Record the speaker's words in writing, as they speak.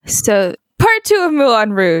So part 2 of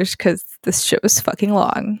Moulin Rouge, because this show is fucking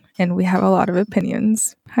long and we have a lot of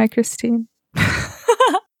opinions. Hi, Christine.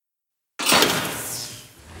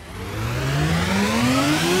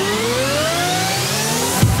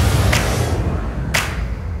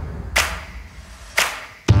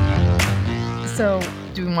 So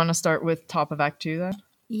do we want to start with top of Act 2 then?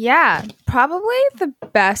 Yeah, probably the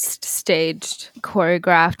best staged,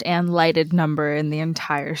 choreographed, and lighted number in the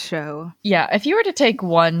entire show. Yeah, if you were to take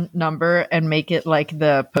one number and make it like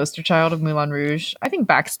the poster child of Moulin Rouge, I think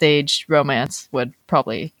Backstage Romance would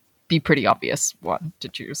probably be pretty obvious one to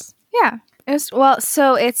choose. Yeah.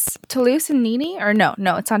 So it's Toulouse and Nini, or no,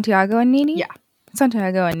 it's Santiago and Nini. Yeah.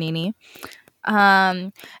 Santiago and Nini.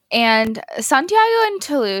 And Santiago and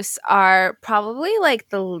Toulouse are probably like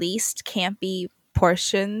the least campy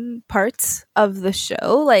parts of the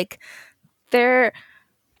show. Like they're,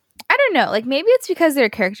 I don't know, like maybe it's because their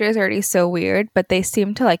character is already so weird, but they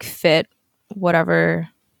seem to like fit whatever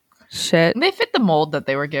shit. They fit the mold that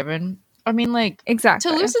they were given. I mean, like,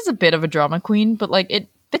 Exactly. Toulouse is a bit of a drama queen, but like it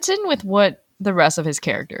fits in with what the rest of his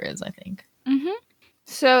character is, I think. Mm-hmm.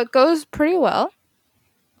 So it goes pretty well.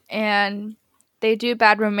 And they do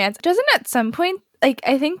Bad Romance. Doesn't at some point, like,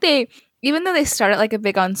 I think they, even though they started like a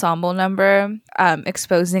big ensemble number,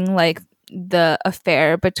 exposing like the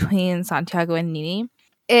affair between Santiago and Nini,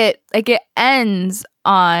 it ends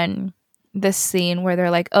on this scene where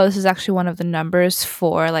they're like, oh, this is actually one of the numbers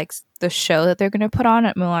for like the show that they're going to put on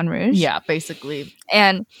at Moulin Rouge. Yeah, basically.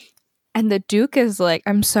 And the Duke is like,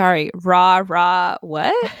 I'm sorry, rah,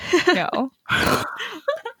 what? No.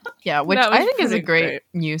 Yeah, which I think is a great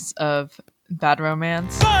use of Bad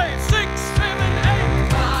Romance. 5, 6, 7, 8.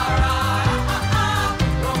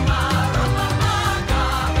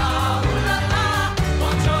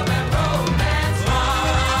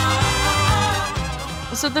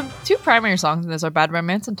 So the two primary songs in this are Bad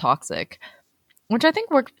Romance and Toxic, which I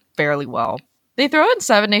think work fairly well. They throw in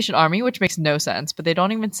Seven Nation Army, which makes no sense, but they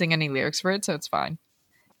don't even sing any lyrics for it, so it's fine.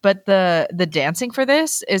 But the dancing for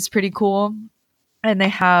this is pretty cool. And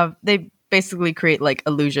they basically create like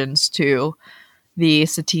allusions to the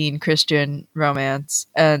Satine Christian romance.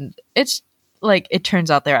 And it's like, it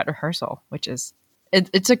turns out they're at rehearsal, which is,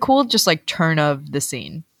 it's a cool just like turn of the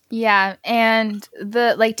scene. Yeah, and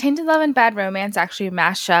the like Tainted Love and Bad Romance actually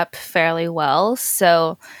mash up fairly well.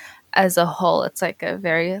 So as a whole, it's like a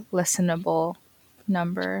very listenable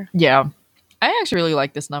number. Yeah. I actually really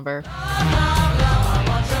like this number.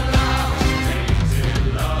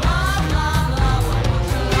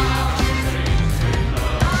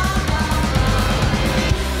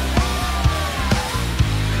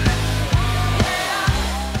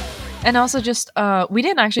 And also just, we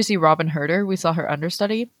didn't actually see Robin Herder. We saw her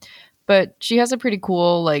understudy. But she has a pretty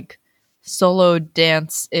cool, like, solo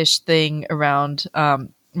dance-ish thing around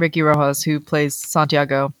Ricky Rojas, who plays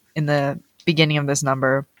Santiago in the beginning of this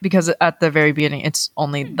number. Because at the very beginning, it's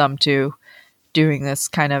only them two doing this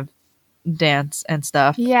kind of dance and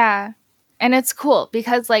stuff. Yeah. And it's cool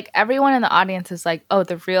because, like, everyone in the audience is like, oh,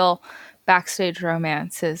 the real Backstage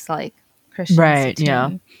Romance is, like, Christian Right, Satine. yeah.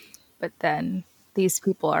 But then these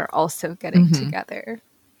people are also getting together.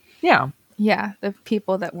 Yeah. Yeah, the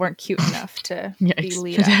people that weren't cute enough to be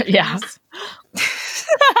lead actors. Yeah.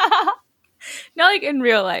 Not like in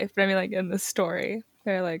real life, but I mean like in the story.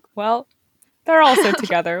 They're like, well, they're also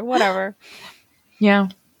together, whatever. Yeah.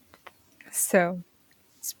 So,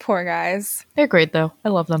 it's poor guys. They're great though. I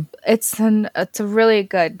love them. It's a really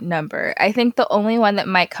good number. I think the only one that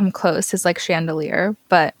might come close is like Chandelier,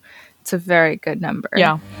 but it's a very good number.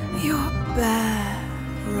 Yeah. Your bad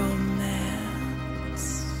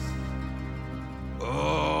romance.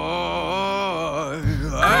 Oh,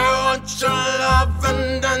 I want your love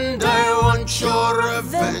and I want your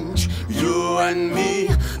revenge. You and me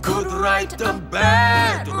could write a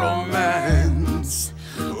bad romance.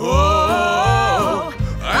 Oh,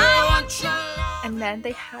 I want your love. And then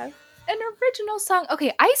they have an original song.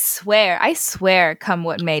 Okay, I swear, Come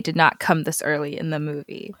What May did not come this early in the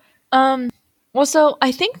movie. Well, so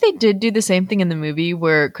I think they did do the same thing in the movie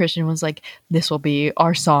where Christian was like, this will be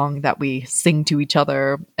our song that we sing to each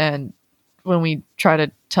other. And when we try to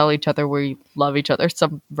tell each other we love each other,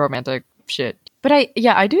 some romantic shit. But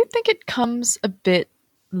I do think it comes a bit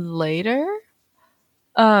later.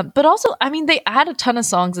 But also, I mean, they add a ton of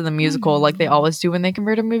songs in the musical like they always do when they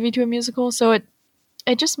convert a movie to a musical. So it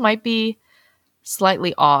just might be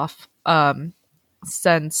slightly off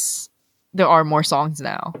since there are more songs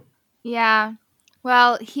now. Yeah.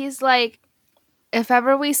 Well, he's like, if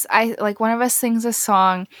ever one of us sings a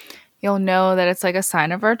song, you'll know that it's like a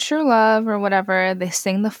sign of our true love or whatever. They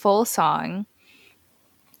sing the full song.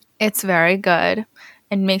 It's very good.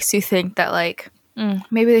 and makes you think that like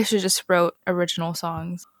maybe they should just wrote original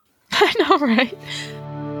songs. I know, right?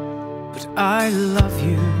 But I love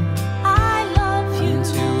you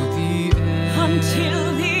until the end.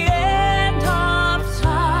 Until the end of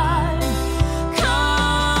time.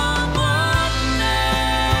 Come what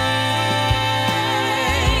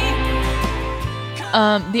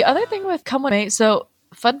may. The other thing with Come What May, so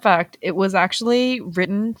fun fact, it was actually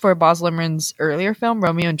written for Baz Luhrmann's earlier film,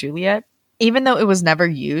 Romeo and Juliet, even though it was never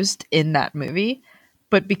used in that movie.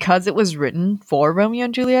 But because it was written for Romeo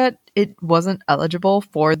and Juliet, it wasn't eligible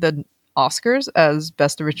for the Oscars as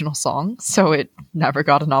Best Original Song, so it never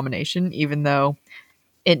got a nomination, even though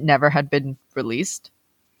it never had been released,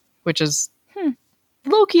 which is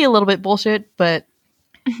low-key a little bit bullshit, but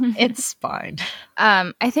it's fine.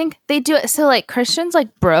 I think they do it so like Christian's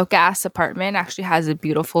like broke ass apartment actually has a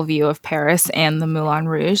beautiful view of Paris and the Moulin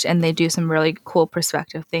Rouge, and they do some really cool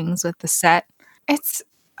perspective things with the set. It's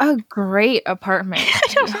a great apartment,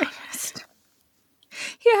 to be honest.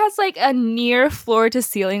 He has like a near floor to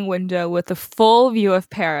ceiling window with a full view of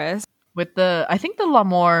Paris. With I think the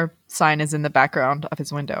L'Amour sign is in the background of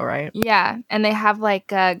his window, right? Yeah, and they have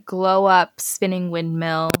like a glow up spinning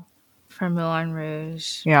windmill from Moulin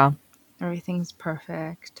Rouge. Yeah. Everything's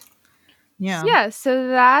perfect. Yeah. Yeah, so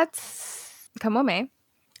that's Come What May.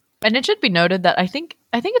 And it should be noted that I think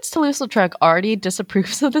it's Toulouse-Lautrec already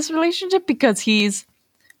disapproves of this relationship because he's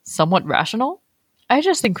somewhat rational. I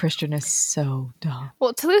just think Christian is so dumb.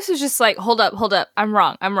 Well, Toulouse is just like, hold up, I'm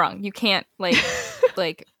wrong. You can't like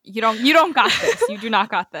you don't got this. You do not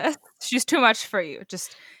got this. She's too much for you.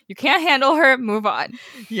 Just you can't handle her. Move on.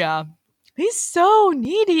 Yeah. He's so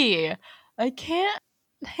needy. I can't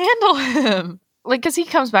handle him. Like, because he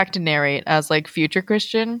comes back to narrate as like future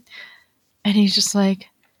Christian, and he's just like,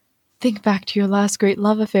 think back to your last great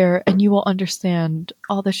love affair and you will understand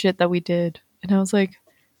all the shit that we did. And I was like,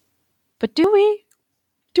 but do we?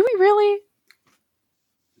 Do we really?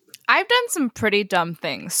 I've done some pretty dumb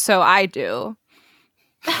things, so I do.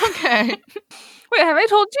 Okay. Wait, have I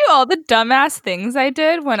told you all the dumbass things I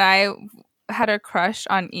did when I had a crush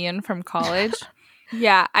on Ian from college?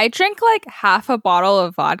 Yeah, I drank like half a bottle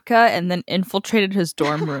of vodka and then infiltrated his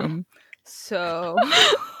dorm room. So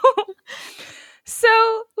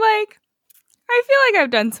like, I feel like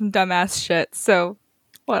I've done some dumbass shit, so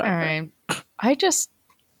whatever. All right. I just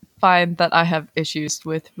find that I have issues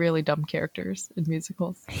with really dumb characters in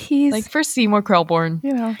musicals. He's Like for Seymour Krelborn,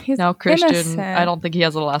 he's now Christian. innocent. I don't think he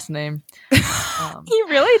has a last name. He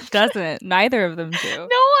really doesn't. Neither of them do. No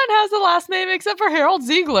one has a last name except for Harold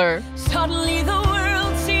Ziegler. Suddenly the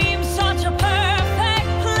world seems such a perfect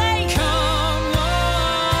place. Come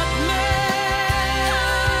what may.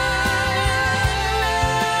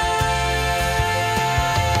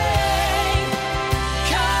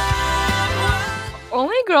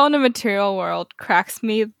 Only Girl in a Material World cracks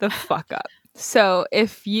me the fuck up. So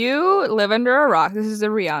if you live under a rock, this is a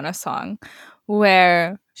Rihanna song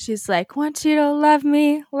where she's like, want you to love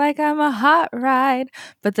me like I'm a hot ride.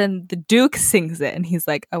 But then the Duke sings it and he's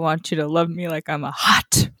like, I want you to love me like I'm a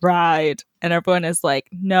hot ride. And everyone is like,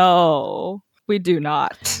 no, we do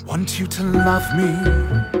not. Want you to love me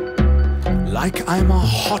like I'm a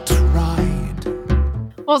hot ride.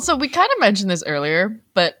 Well, so we kind of mentioned this earlier,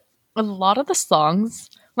 but a lot of the songs,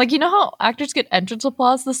 like, you know how actors get entrance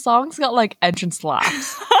applause? The songs got like entrance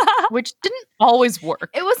laughs, which didn't always work.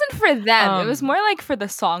 It wasn't for them. It was more like for the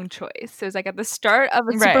song choice. It was like at the start of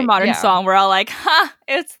a super Right, modern yeah. song, we're all like, ha,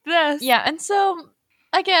 it's this. Yeah, and so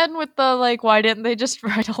again with the like, why didn't they just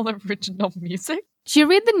write all the original music? Did you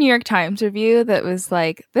read the New York Times review that was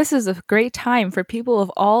like, this is a great time for people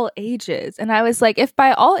of all ages? And I was like, if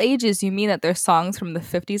by all ages you mean that there's songs from the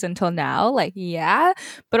 50s until now, like, yeah,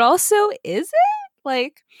 but also, is it?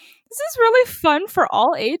 Like, this is really fun for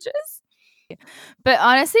all ages? But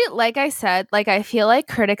honestly, like I said, like, I feel like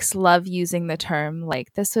critics love using the term,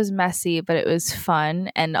 like, this was messy, but it was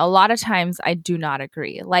fun. And a lot of times I do not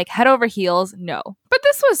agree. Like, head over heels, no. But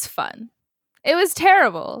this was fun. It was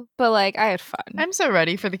terrible, but like, I had fun. I'm so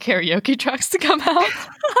ready for the karaoke tracks to come out.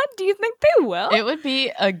 Do you think they will? It would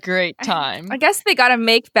be a great time. I guess they got to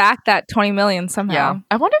make back that 20 million somehow. Yeah.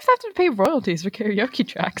 I wonder if they have to pay royalties for karaoke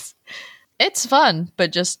tracks. It's fun,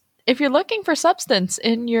 but just if you're looking for substance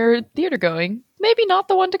in your theater going, maybe not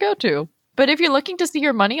the one to go to. But if you're looking to see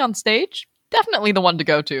your money on stage, definitely the one to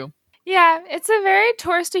go to. Yeah, it's a very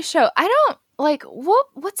touristy show. I don't like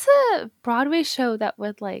what's a Broadway show that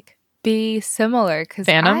would like be similar, because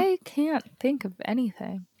Phantom? I can't think of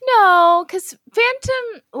anything. No, because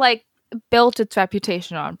Phantom like built its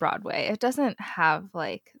reputation on Broadway. It doesn't have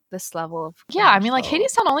like this level of Yeah, I mean, like,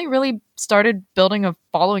 commercial- Hadestown only really started building a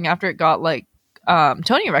following after it got like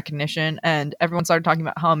Tony recognition, and everyone started talking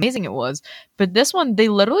about how amazing it was. But this one, they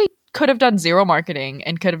literally could have done zero marketing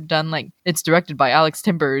and could have done like, it's directed by Alex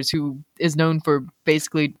Timbers, who is known for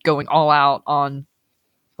basically going all out on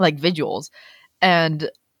like visuals, and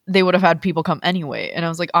they would have had people come anyway. And I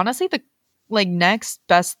was like, honestly, the like next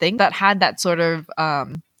best thing that had that sort of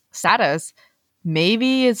status,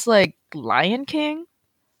 maybe it's like Lion King,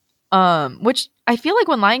 which I feel like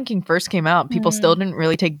when Lion King first came out, people still didn't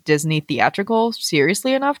really take Disney theatrical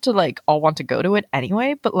seriously enough to like all want to go to it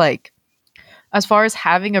anyway. But like, as far as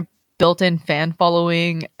having a built-in fan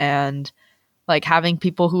following and like having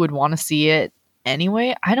people who would want to see it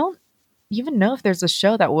anyway, I don't even know if there's a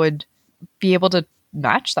show that would be able to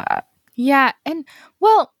match that. Yeah, and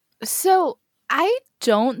well, so I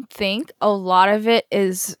don't think a lot of it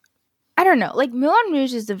is, I don't know, like Moulin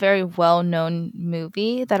Rouge is a very well-known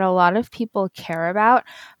movie that a lot of people care about,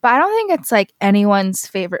 but I don't think it's like anyone's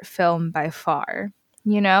favorite film by far,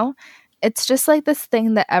 you know? It's just like this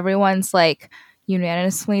thing that everyone's like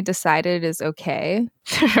unanimously decided is okay.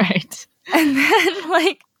 Right. And then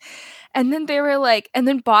like, and then they were like, and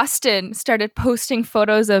then Boston started posting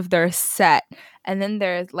photos of their set, and then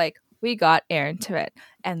they're like, we got air into it,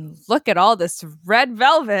 and look at all this red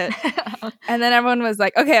velvet. And then everyone was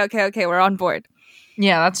like, okay, we're on board.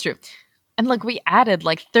 Yeah, that's true. And like, we added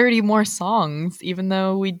like 30 more songs, even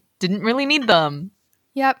though we didn't really need them.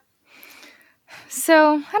 Yep.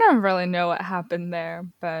 So I don't really know what happened there,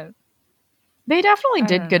 but They definitely I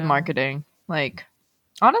did don't good know. marketing. Like,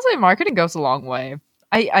 honestly, marketing goes a long way.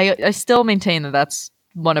 I still maintain that that's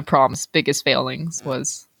one of Prom's biggest failings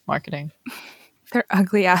was marketing. their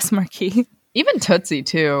ugly ass marquee. Even Tootsie,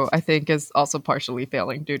 too, I think is also partially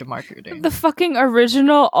failing due to marketing. The fucking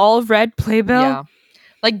original all red playbill. Yeah.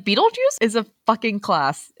 Like, Beetlejuice is a fucking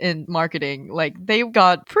class in marketing. Like, they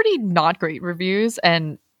got pretty not great reviews,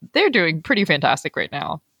 and they're doing pretty fantastic right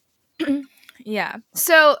now. Yeah.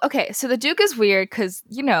 So, okay. So the Duke is weird because,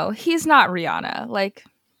 you know, he's not Rihanna. Like,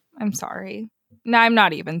 I'm sorry. No, I'm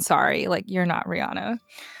not even sorry. Like, you're not Rihanna.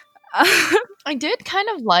 I did kind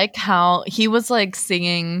of like how he was, like,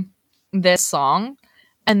 singing this song,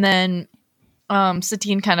 and then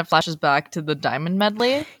Satine kind of flashes back to the Diamond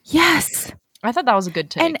medley. Yes. I thought that was a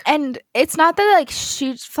good take. And it's not that like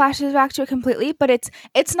she flashes back to it completely, but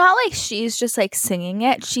it's not like she's just like singing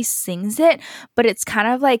it. She sings it, but it's kind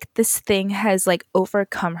of like this thing has like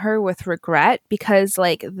overcome her with regret because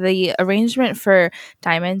like the arrangement for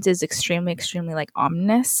Diamonds is extremely like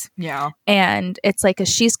ominous. Yeah. And it's like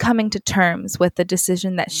she's coming to terms with the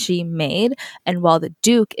decision that she made. And while the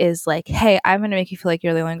Duke is like, hey, I'm going to make you feel like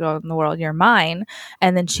you're the only girl in the world, you're mine.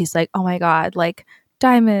 And then she's like, oh my God, like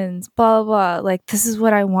diamonds, blah, blah, blah. Like, this is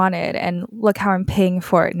what I wanted. And look how I'm paying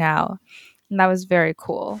for it now. And that was very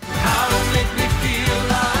cool. How to make me feel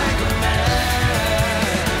like a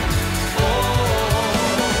man. Oh,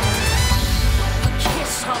 a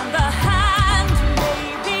kiss on the hand,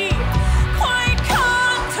 maybe quite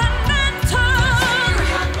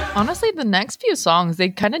continental. Honestly, the next few songs, they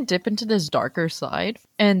kind of dip into this darker side.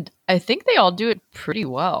 And I think they all do it pretty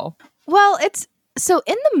well. Well, it's so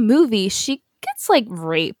in the movie, she gets like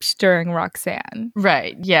raped during Roxanne.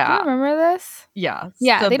 Right. Do Yeah. you remember this? Yeah.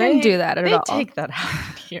 Yeah, So they didn't do that at they all. take that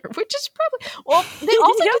out here, which is probably well. They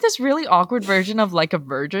also do this really awkward version of Like a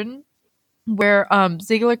Virgin, where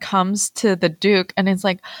Ziegler comes to the Duke and it's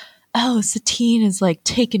like, "Oh, Satine is like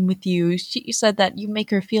taken with you. She said that you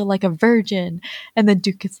make her feel like a virgin," and the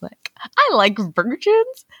Duke is like, "I like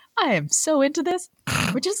virgins. I am so into this,"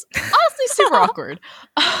 which is honestly super awkward.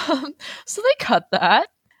 So they cut that.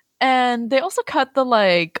 And they also cut the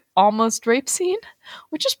like almost rape scene,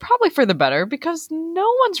 which is probably for the better because no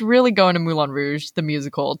one's really going to Moulin Rouge, the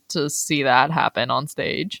musical, to see that happen on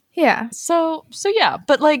stage. Yeah. So yeah,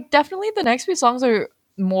 but like definitely the next few songs are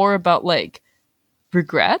more about like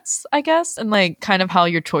regrets, I guess, and like kind of how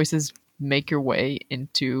your choices make your way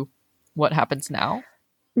into what happens now.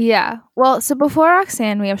 Yeah. Well, so before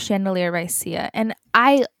Roxanne, we have Chandelier by Sia, and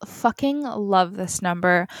I fucking love this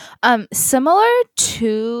number. Similar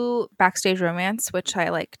to Backstage Romance, which I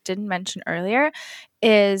like didn't mention earlier,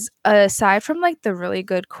 is aside from like the really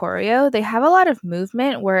good choreo, they have a lot of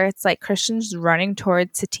movement where it's like Christian's running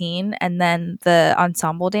towards Satine, and then the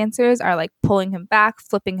ensemble dancers are like pulling him back,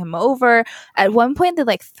 flipping him over. At one point, they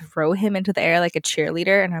like throw him into the air like a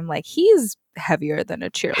cheerleader, and I'm like, he's heavier than a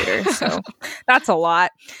cheerleader, so that's a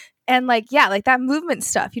lot. And like, yeah, like that movement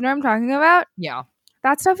stuff, you know what I'm talking about? Yeah.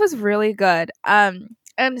 That stuff was really good. And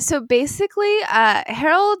so basically,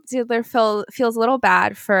 Harold Ziegler feels a little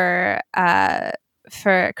bad for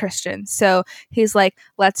Christian. So he's like,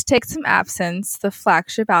 let's take some absinthe, the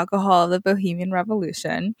flagship alcohol of the Bohemian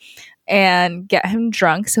Revolution, and get him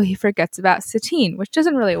drunk so he forgets about Satine, which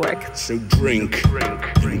doesn't really work. So drink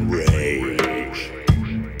and rage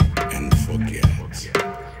and forget.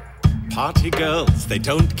 Party girls, they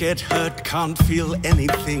don't get hurt, can't feel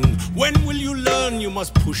anything. When will you learn? You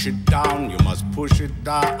must push it down, you must push it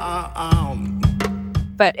down.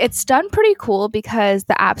 But it's done pretty cool because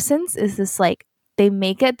the absinthe is this like, they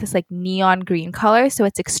make it this like neon green color, so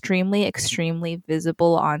it's extremely, extremely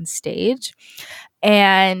visible on stage.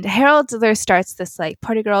 And Harold Diller starts this like,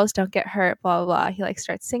 party girls don't get hurt, blah, blah, blah. He like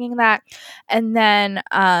starts singing that. And then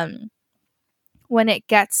when it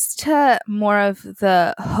gets to more of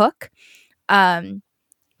the hook,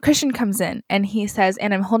 Christian comes in and he says,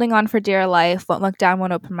 and I'm holding on for dear life, won't look down,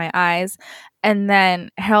 won't open my eyes. And then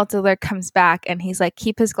Harold Diller comes back and he's like,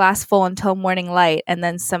 keep his glass full until morning light. And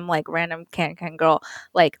then some like random can girl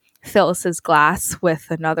like fills his glass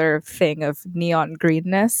with another thing of neon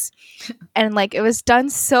greenness. And like it was done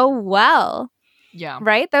so well. Yeah.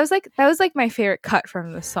 Right? That was like my favorite cut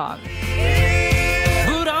from the song.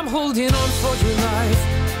 But I'm holding on for your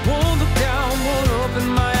life. Won't look down, won't open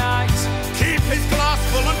my eyes. Keep his glass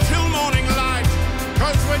full until morning light,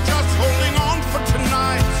 'cause we're just holding on for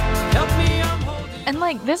tonight. Help me, I'm holding. And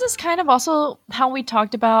like this is kind of also how we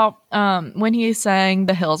talked about when he sang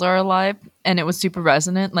 "The Hills Are Alive" and it was super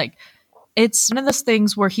resonant. Like it's one of those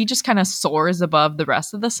things where he just kind of soars above the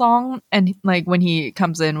rest of the song, and like when he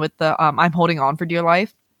comes in with the "I'm holding on for dear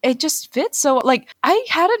life," it just fits. So like I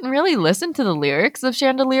hadn't really listened to the lyrics of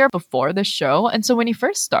Chandelier before the show, and so when he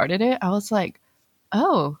first started it, I was like,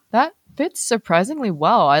 oh, that fits surprisingly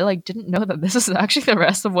well. I like didn't know that this is actually the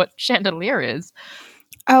rest of what Chandelier is.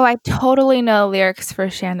 Oh, I totally know lyrics for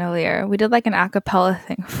Chandelier. We did like an a cappella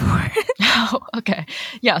thing for it. Oh, okay.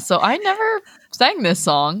 Yeah, so I never sang this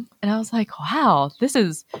song and I was like, wow, this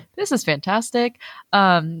is fantastic.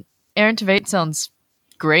 Aaron Tveit sounds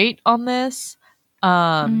great on this.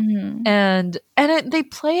 And they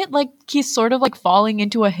play it like he's sort of like falling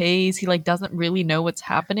into a haze. He like doesn't really know what's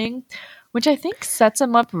happening, which I think sets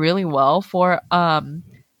him up really well for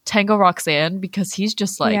Tango Roxanne, because he's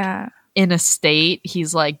just like in a state,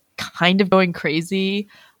 he's like kind of going crazy.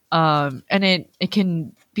 And it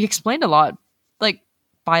can be explained a lot like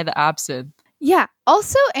by the absinthe. Yeah.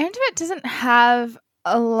 Also, Aaron Tveit doesn't have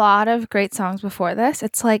a lot of great songs before this.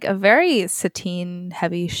 It's like a very Satine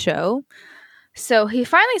heavy show. So he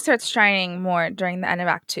finally starts shining more during the end of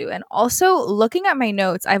Act 2. And also, looking at my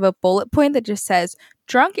notes, I have a bullet point that just says,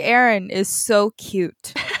 Drunk Aaron is so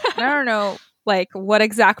cute. I don't know like what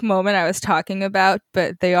exact moment I was talking about,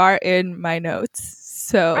 but they are in my notes.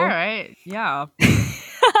 So all right. Yeah.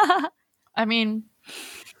 I mean,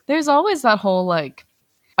 there's always that whole like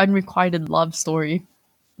unrequited love story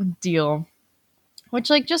deal,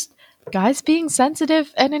 which like just guys being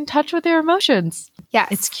sensitive and in touch with their emotions. yeah,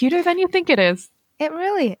 It's cuter than you think it is. it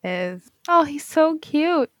really is. Oh, he's so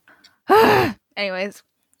cute. Anyways,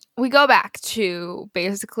 we go back to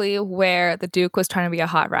basically where the Duke was trying to be a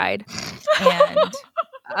hot ride. And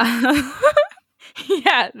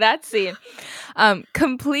yeah, that scene.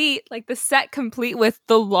 Complete, like the set complete with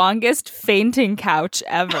the longest fainting couch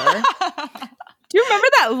ever. Do you remember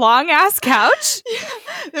that long ass couch?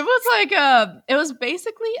 It was like it was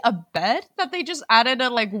basically a bed that they just added a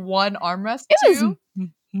like one armrest It to. was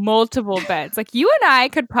multiple beds. Like you and I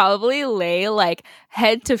could probably lay like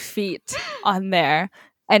head to feet on there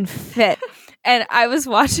and fit. And I was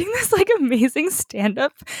watching this like amazing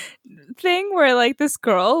stand-up thing where like this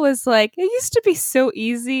girl was like, it used to be so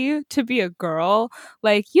easy to be a girl.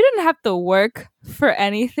 Like you didn't have to work for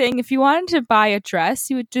anything. If you wanted to buy a dress,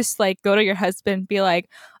 you would just like go to your husband and be like,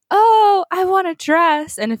 oh, I want a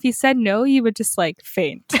dress. And if he said no, you would just like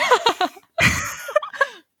faint.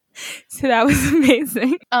 So that was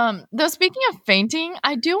amazing. Though speaking of fainting,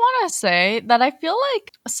 I do want to say that I feel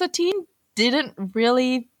like Satine didn't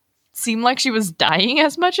really seem like she was dying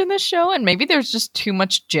as much in this show, and maybe there's just too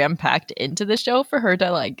much jam packed into the show for her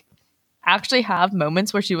to like actually have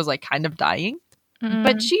moments where she was like kind of dying.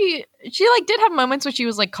 But she like did have moments where she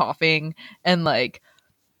was like coughing, and like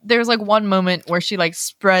there's like one moment where she like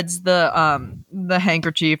spreads the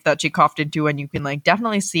handkerchief that she coughed into, and you can like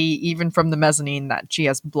definitely see even from the mezzanine that she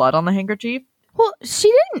has blood on the handkerchief. Well,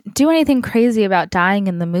 she didn't do anything crazy about dying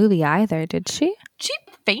in the movie either, did she? She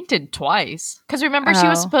fainted twice. Because remember, she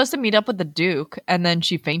was supposed to meet up with the Duke, and then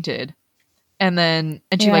she fainted. And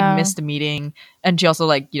she like missed a meeting, and she also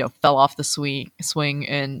like, you know, fell off the swing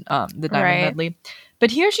in the Diamond Medley. But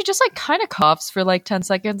here she just like kind of coughs for like 10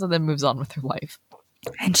 seconds and then moves on with her life.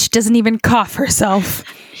 And she doesn't even cough herself.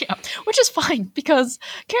 Yeah, which is fine because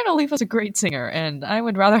Karen O'Leary was a great singer, and I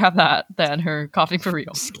would rather have that than her coughing for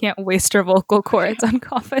real. She can't waste her vocal cords on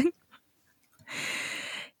coughing.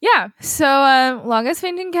 Yeah. So, longest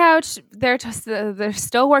fainting couch. They're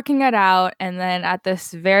still working it out, and then at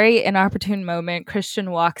this very inopportune moment, Christian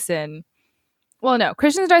walks in. Well, no,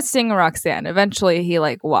 Christian starts seeing Roxanne. Eventually, he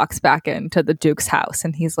like walks back into the Duke's house,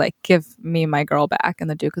 and he's like, "Give me my girl back." And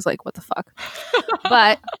the Duke is like, "What the fuck?"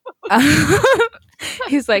 But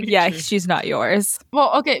he's like, "Yeah, she's not yours."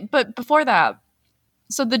 Well, okay, but before that,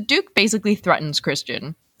 so the Duke basically threatens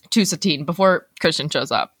Christian to Satine before Christian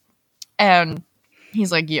shows up. And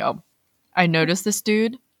he's like, yo, I noticed this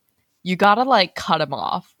dude. You gotta, like, cut him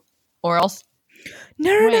off. Or else...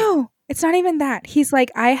 No. It's not even that. He's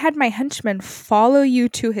like, I had my henchman follow you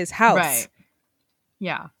to his house. Right.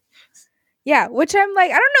 Yeah. Yeah, which I'm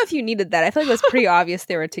like, I don't know if you needed that. I feel like it was pretty obvious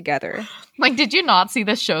they were together. Like, did you not see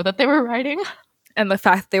the show that they were writing? And the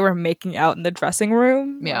fact they were making out in the dressing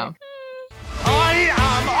room. Yeah. Like, I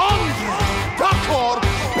am Andre, Doctor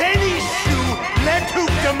Benishu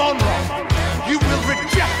Leduc de Monroe. You will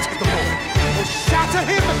reject the boy. You will shatter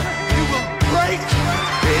him. You will break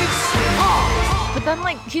his heart. But then,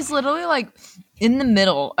 like, he's literally, like, in the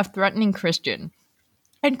middle of threatening Christian.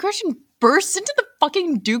 And Christian bursts into the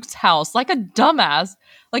fucking Duke's house like a dumbass.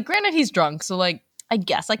 Like, granted, he's drunk, so, like, I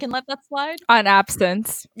guess I can let that slide. on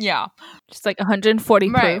absence. Yeah. Just like 140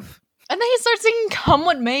 Right. proof. And then he starts singing Come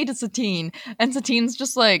What May to Satine. And Satine's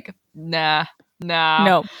just like, nah,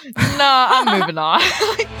 No. I'm moving on.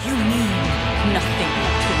 Like, You need nothing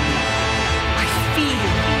to me. I feel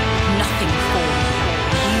nothing for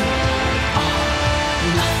you.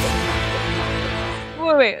 You are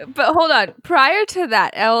nothing. Wait. But hold on. Prior to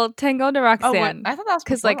that, El Tango de oh, Roxanne. I thought that was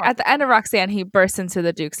Because before like at the end of Roxanne, he bursts into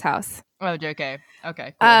the Duke's house. Oh, okay.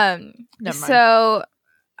 Okay, cool. Never mind. So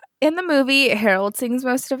in the movie, Harold sings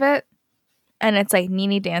most of it, and it's like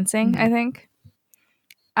Nene dancing, I think.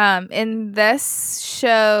 In this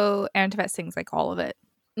show, Aaron Tveit sings like all of it.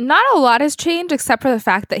 Not a lot has changed except for the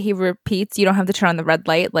fact that he repeats you don't have to turn on the red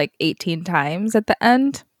light like 18 times at the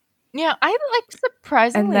end. Yeah, I like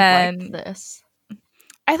surprisingly And liked this.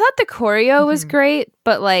 I thought the choreo was great,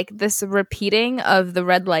 but like this repeating of the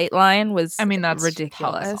red light line was I mean, that's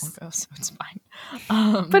ridiculous. how the song goes, so it's fine.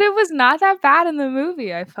 But it was not that bad in the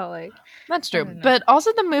movie, I felt like. That's true. don't know. But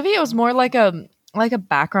also the movie, it was more like a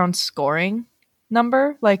background scoring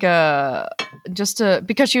number, because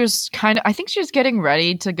she was I think she was getting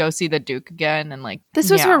ready to go see the Duke again, and like This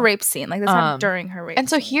was yeah. her rape scene. Like this happened during her rape And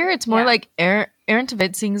so scene. here it's more Yeah. like Aaron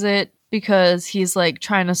Tveit sings it because he's like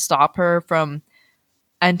trying to stop her from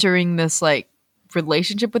entering this like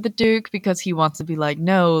relationship with the Duke, because he wants to be like,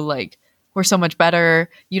 no, like we're so much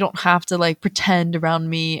better. You don't have to like pretend around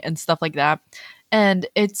me and stuff like that. And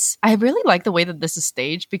I really like the way that this is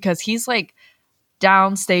staged, because he's like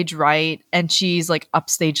down stage right and she's like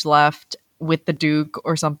upstage left with the Duke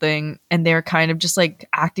or something, and they're kind of just like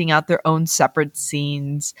acting out their own separate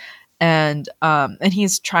scenes, and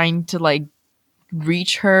he's trying to like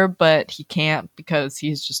reach her, but he can't because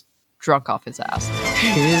he's just drunk off his ass.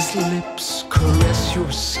 His lips caress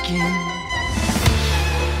your skin.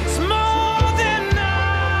 It's more than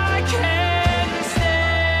I can stand.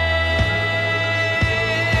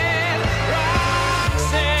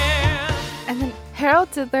 Roxanne. And then Harold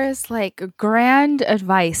Zidler's like grand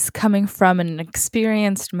advice coming from an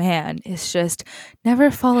experienced man is just never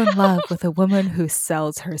fall in love with a woman who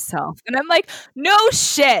sells herself. And I'm like, no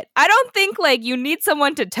shit. I don't think like you need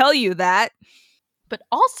someone to tell you that. But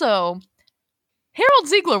also, Harold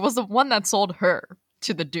Ziegler was the one that sold her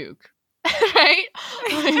to the Duke, right?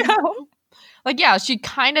 Like, yeah, she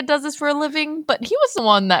kind of does this for a living, but he was the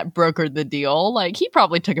one that brokered the deal. Like, he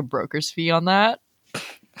probably took a broker's fee on that.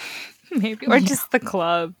 Maybe. Or just the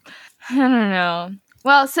club. I don't know.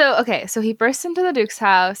 Well, so he bursts into the Duke's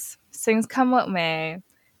house, sings Come What May.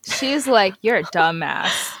 She's like, you're a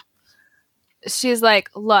dumbass. She's like,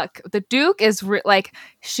 look, the Duke is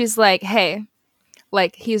she's like, hey,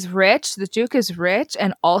 like he's rich. The Duke is rich.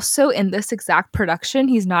 And also in this exact production,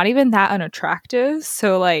 he's not even that unattractive.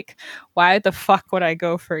 So like, why the fuck would I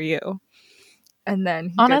go for you? And then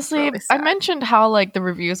he gets Honestly, really I sad. mentioned how like the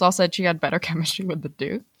reviews all said she had better chemistry with the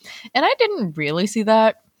Duke, and I didn't really see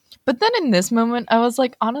that. But then in this moment, I was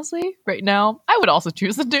like, honestly, right now, I would also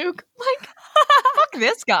choose the Duke. Like, fuck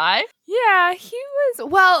this guy. Yeah, he was,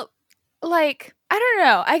 well, like, I don't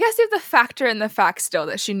know. I guess you have to factor in the fact still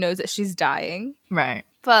that she knows that she's dying. Right.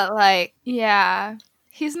 But, like, yeah,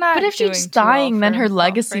 he's not. But if doing she's too well dying, then for her himself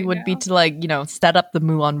legacy right would be now. to like, set up the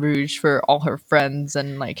Moulin Rouge for all her friends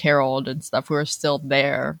and like Harold and stuff who are still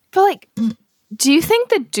there. But, like, Do you think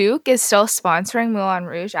the Duke is still sponsoring Moulin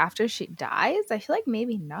Rouge after she dies? I feel like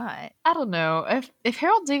maybe not. I don't know. If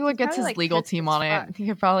Harold Ziegler gets Probably, his like, legal pissed team as on fuck. it, he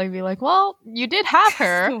could probably be like, well, you did have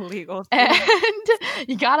her. Legal And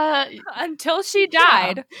you gotta until she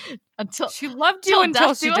died. until She loved you until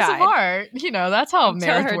death she do us died. apart. You know, that's how Until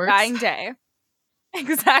marriage her works. dying day.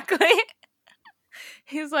 Exactly.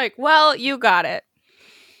 He's like, well, you got it.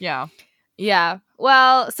 Yeah. Yeah.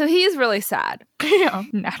 Well, so he's really sad. Yeah.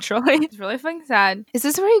 Naturally. He's really fucking sad. Is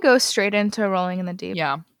this where he goes straight into Rolling in the Deep?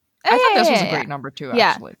 Yeah. Oh, I thought yeah, this yeah, was a yeah. great number too, Yeah.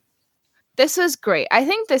 actually. This was great. I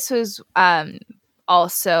think this was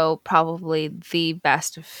also probably the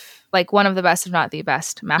best of, like, one of the best, if not the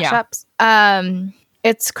best mashups.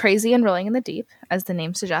 It's crazy and Rolling in the Deep, as the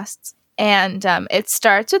name suggests. And it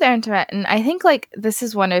starts with Aaron Tveit, and I think like this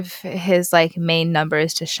is one of his like main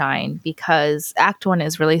numbers to shine because Act 1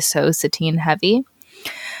 is really so Satine heavy.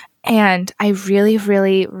 And I really,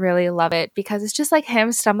 really, really love it because it's just like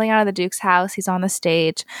him stumbling out of the Duke's house. He's on the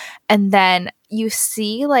stage. And then you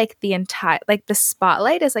see like the entire, like the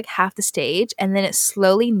spotlight is like half the stage. And then it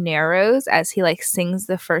slowly narrows as he like sings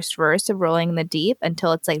the first verse of Rolling in the Deep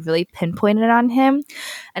until it's like really pinpointed on him.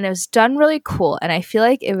 And it was done really cool. And I feel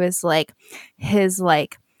like it was like his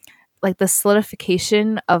like the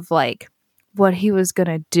solidification of like what he was going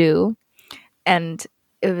to do. And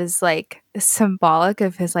it was like symbolic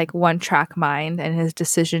of his like one track mind and his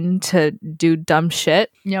decision to do dumb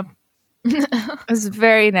shit. Yep. It was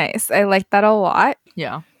very nice. I liked that a lot.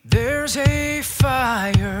 Yeah. There's a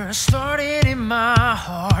fire started in my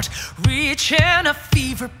heart, reaching a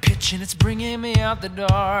fever pitch, and it's bringing me out the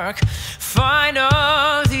dark.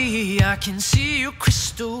 Finally, I can see you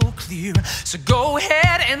crystal clear. So go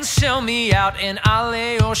ahead and sell me out, and I'll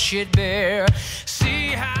lay your shit bare. See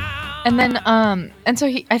how. And then, and so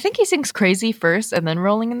I think he sings Crazy first and then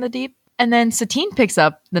Rolling in the Deep. And then Satine picks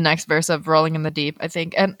up the next verse of Rolling in the Deep, I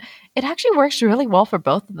think. And it actually works really well for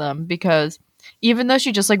both of them because even though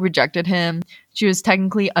she just like rejected him, she was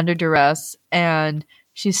technically under duress and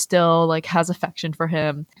she still like has affection for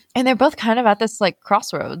him. And they're both kind of at this like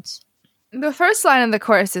crossroads. The first line of the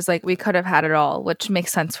chorus is like, we could have had it all, which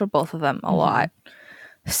makes sense for both of them a lot.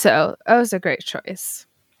 So that was a great choice.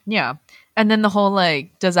 Yeah. And then the whole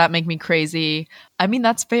like, does that make me crazy? I mean,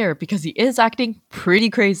 that's fair because he is acting pretty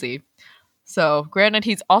crazy. So granted,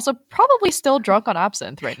 he's also probably still drunk on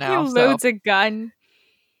absinthe right now. He loads a gun.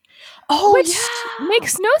 Oh, Which yeah.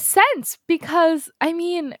 makes no sense because, I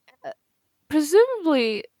mean,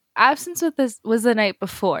 presumably absence with this was the night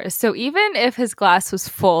before. So even if his glass was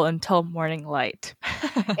full until morning light,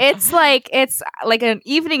 it's like an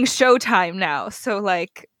evening showtime now. So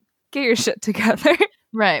like, get your shit together.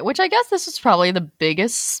 Right, which I guess this is probably the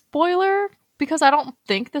biggest spoiler because I don't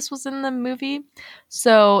think this was in the movie.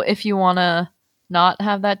 So if you want to not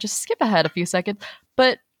have that, just skip ahead a few seconds.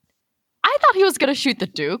 But I thought he was going to shoot the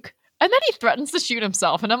Duke, and then he threatens to shoot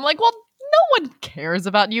himself. And I'm like, well, no one cares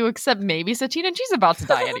about you except maybe Satine, and she's about to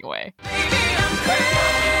die anyway.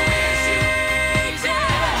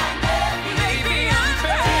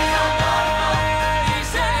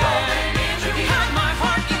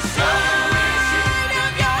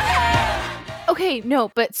 Okay, no,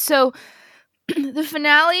 but so the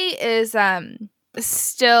finale is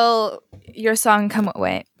still Your Song Come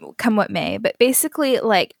What May, but basically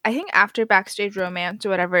like I think after Backstage Romance or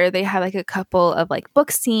whatever, they have like a couple of like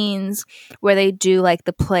book scenes where they do like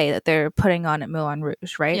the play that they're putting on at Moulin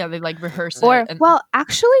Rouge, right? Yeah, they like rehearse Or it. And well,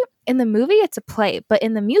 actually in the movie it's a play, but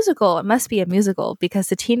in the musical it must be a musical because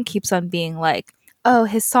Satine keeps on being like, oh,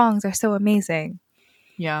 his songs are so amazing.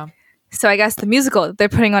 yeah. So I guess the musical that they're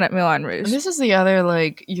putting on at Moulin Rouge. And this is the other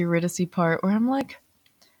like Eurydice part where I'm like,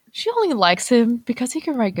 she only likes him because he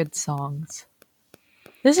can write good songs.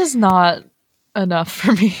 This is not enough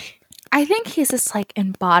for me. I think he's this like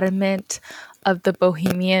embodiment of the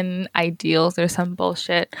bohemian ideals or some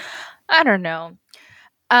bullshit. I don't know.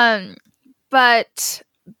 But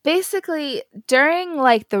basically during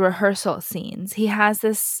like the rehearsal scenes,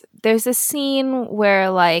 there's this scene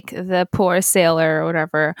where like the poor sailor or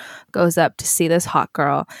whatever goes up to see this hot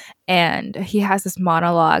girl and he has this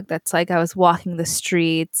monologue that's like, I was walking the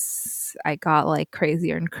streets, I got like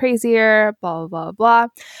crazier and crazier, blah blah blah blah.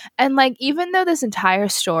 And like even though this entire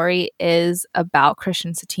story is about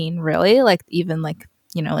Christian Satine, really, like even like,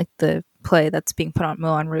 you know, like the play that's being put on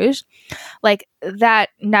Moulin Rouge, like that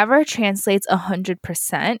never translates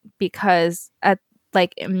 100% because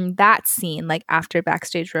like in that scene, like after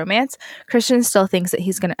Backstage Romance, Christian still thinks that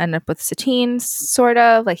he's going to end up with Satine, sort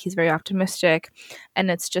of like he's very optimistic, and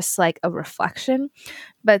it's just like a reflection.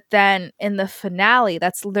 But then in the finale,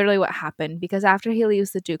 that's literally what happened, because after he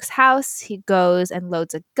leaves the Duke's house, he goes and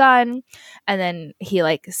loads a gun, and then he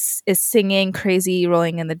like is singing crazy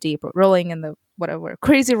rolling in the whatever,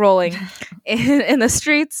 crazy rolling in the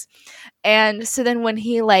streets. And so then when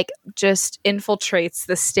he like just infiltrates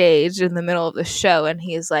the stage in the middle of the show, and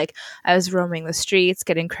he's like, I was roaming the streets,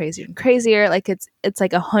 getting crazier and crazier, like it's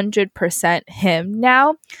like 100% him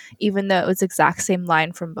now, even though it was exact same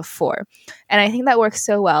line from before. And I think that works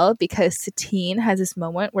so well because Satine has this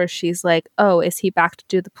moment where she's like, oh, is he back to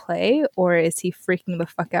do the play, or is he freaking the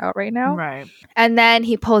fuck out right now? Right. And then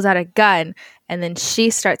he pulls out a gun, and then she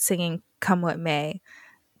starts singing Come What May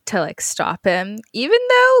to like stop him, even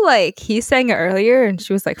though like he sang it earlier and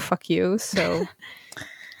she was like, fuck you. So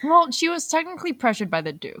Well, she was technically pressured by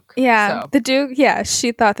the Duke. yeah, so. the Duke,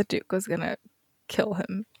 she thought the Duke was gonna kill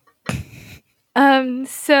him.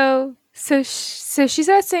 So she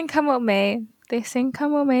starts saying Come What May. They sing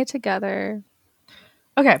Come What May together.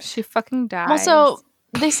 Okay. She fucking dies. Also,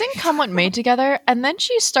 they sing Come What May together, and then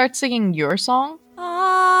she starts singing your song.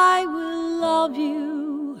 I will love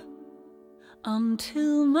you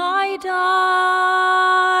until my dying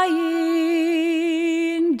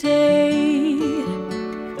day,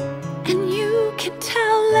 and you can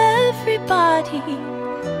tell everybody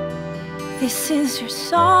this is your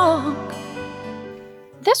song.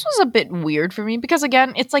 This was a bit weird for me because,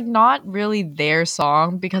 again, it's like not really their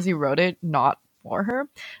song because he wrote it not for her,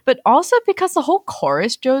 but also because the whole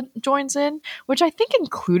chorus joins in, which I think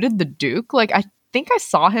included the Duke. Like, I think I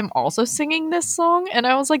saw him also singing this song, and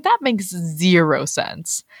I was like, that makes zero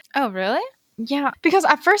sense. oh really? Yeah, because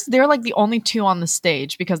at first they're like the only two on the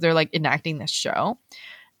stage because they're like enacting this show,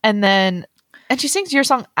 and she sings your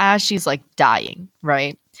song as she's like dying,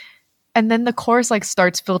 right? And then the chorus like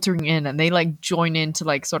starts filtering in, and they like join in to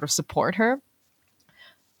like sort of support her.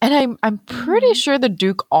 And I'm pretty sure the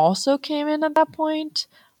Duke also came in at that point,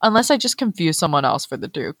 unless I just confused someone else for the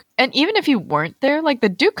Duke. And even if he weren't there, like the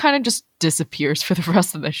Duke kind of just disappears for the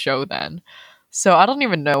rest of the show then. So I don't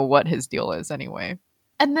even know what his deal is anyway.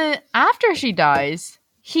 And then after she dies,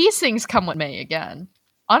 he sings Come What May again.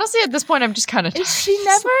 Honestly, at this point, I'm just kind of tired. She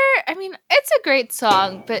never, I mean, it's a great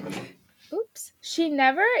song, but she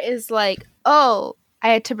never is like, oh, I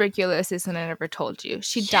had tuberculosis and I never told you.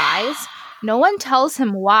 She dies. No one tells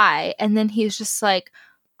him why. And then he's just like,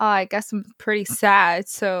 oh, I guess I'm pretty sad,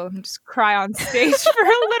 so I'm just cry on stage for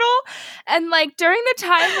a little. And like during the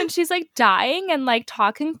time when she's like dying and like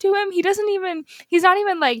talking to him, he's not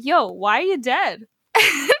even like, yo, why are you dead?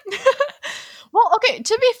 Well, okay,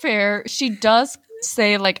 to be fair, she does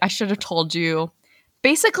say like, I should have told you.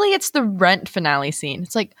 Basically, it's the Rent finale scene.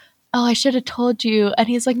 It's like, oh, I should have told you. And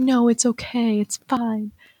he's like, no, it's okay. It's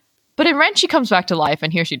fine. But in Rent, she comes back to life,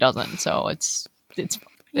 and here she doesn't. So it's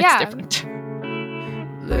different.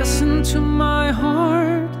 Listen to my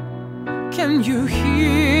heart. Can you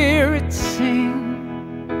hear it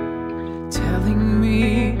sing? Telling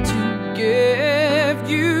me to give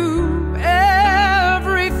you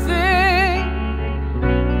everything.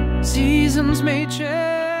 Seasons may change.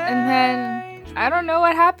 And then I don't know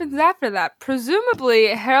what happens after that. Presumably,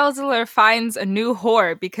 Harold Ziller finds a new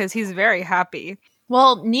whore because he's very happy.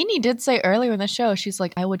 Well, Nene did say earlier in the show, she's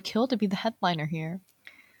like, I would kill to be the headliner here.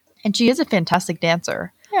 And she is a fantastic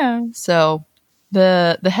dancer. Yeah. So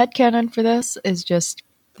the headcanon for this is just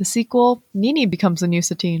the sequel. Nene becomes the new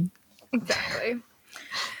Satine. Exactly.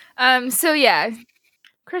 So yeah,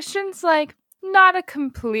 Christian's like not a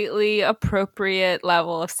completely appropriate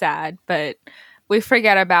level of sad, but we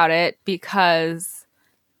forget about it because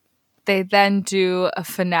they then do a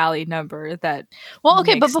finale number that but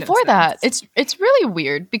before no that, sense. it's really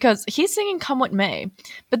weird because he's singing Come What May,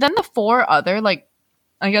 but then the four other, like,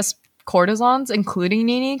 I guess, courtesans, including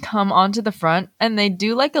Nene, come onto the front and they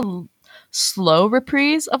do like a slow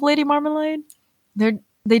reprise of Lady Marmalade.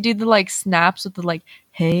 They do the like snaps with the like,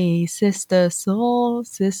 hey sister, soul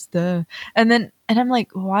sister, and I'm like,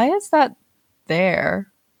 why is that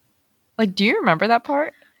there? Like, do you remember that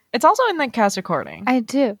part? It's also in the cast recording. I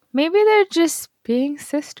do. Maybe they're just being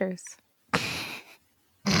sisters. I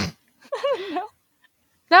don't know.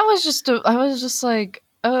 That was just I was just like,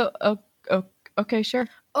 oh, okay, sure.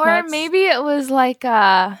 Or maybe it was like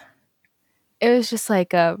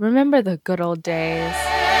remember the good old days.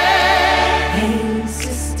 Hey,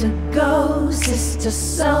 sister, go, sister,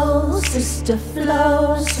 soul, sister,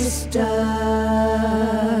 flow, sister.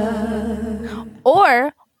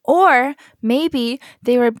 Or maybe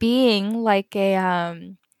they were being like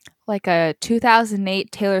a like a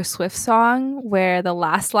 2008 Taylor Swift song where the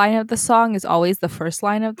last line of the song is always the first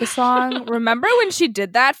line of the song. Remember when she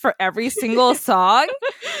did that for every single song?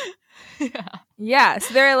 Yeah. Yeah,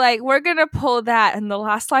 so they're like, we're going to pull that, and the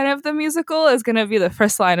last line of the musical is going to be the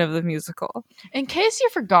first line of the musical. In case you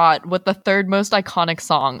forgot what the third most iconic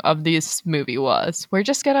song of this movie was, we're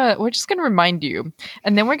just gonna remind you,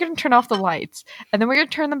 and then we're gonna turn off the lights, and then we're gonna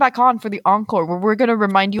turn them back on for the encore, where we're gonna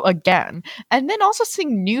remind you again, and then also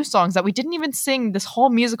sing new songs that we didn't even sing this whole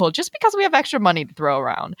musical just because we have extra money to throw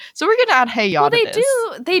around. So we're gonna add "Hey Ya" Well, to this.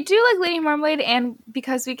 they do like Lady Marmalade and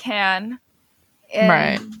Because We Can in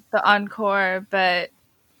Right. the encore, but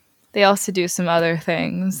they also do some other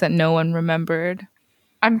things that no one remembered.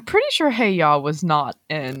 I'm pretty sure "Hey Ya" was not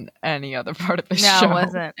in any other part of the No, show. it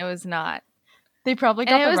wasn't. It was not. They probably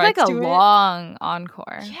got And it the was rights like a to it. long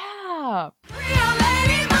encore. Yeah.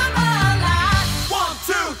 1,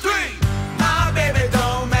 2, 3. My baby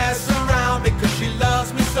don't mess around because she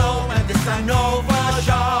loves me so, and this I know for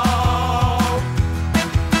sure.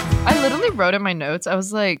 I literally wrote in my notes, I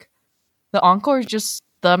was like, the encore is just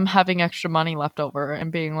them having extra money left over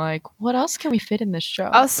and being like, what else can we fit in this show?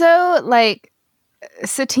 Also, like,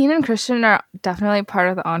 Satine and Christian are definitely part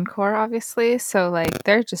of the encore, obviously. So, like,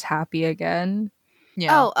 they're just happy again.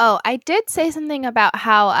 Yeah. Oh, I did say something about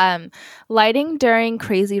how lighting during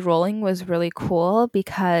Crazy Rolling was really cool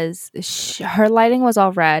because her lighting was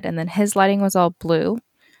all red and then his lighting was all blue.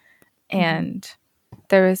 And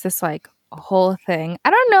there was this, like, whole thing. I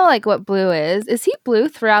don't know, like, what blue is. Is he blue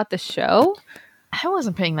throughout the show? I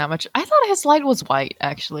wasn't paying that much. I thought his light was white,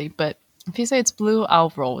 actually, but if you say it's blue,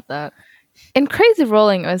 I'll roll with that. In Crazy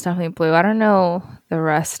Rolling, it was definitely blue. I don't know the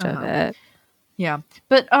rest of it. Yeah.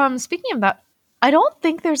 But speaking of that, I don't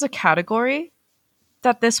think there's a category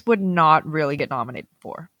that this would not really get nominated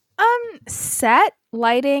for. Set,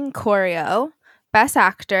 lighting, choreo, best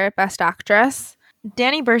actor, best actress.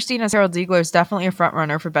 Danny Burstein as Harold Ziegler is definitely a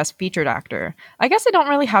frontrunner for Best Featured Actor. I guess I don't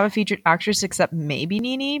really have a featured actress except maybe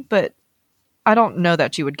Nene, but I don't know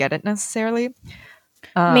that she would get it necessarily.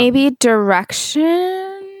 Maybe direction.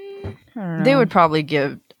 I don't They know. would probably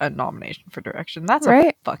give a nomination for direction. That's a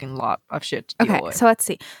Right? fucking lot of shit to deal Okay, with. so let's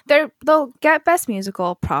see. They'll get best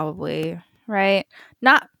musical probably, right?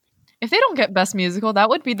 Not If they don't get Best Musical, that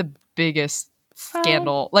would be the biggest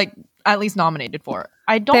scandal, like at least nominated for.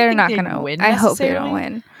 I don't they're think not they'd gonna win. I hope they don't necessarily,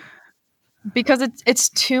 win. because it's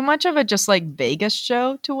too much of a just like Vegas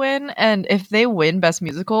show to win. And if they win Best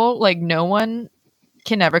Musical, like no one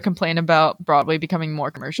can ever complain about Broadway becoming more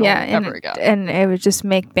commercial ever again. And it would just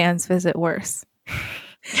make bands visit worse.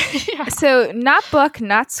 Yeah. So not book,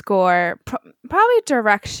 not score, probably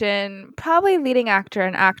direction, probably leading actor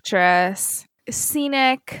and actress,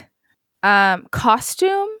 scenic,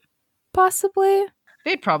 costume, possibly.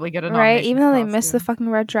 They'd probably get a Right? nomination. Even though for they missed the costume. fucking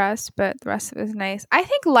red dress, but the rest of it was nice. I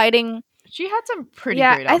think lighting. She had some pretty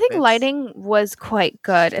Yeah, great I think outfits. lighting was quite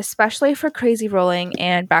good, especially for Crazy Rolling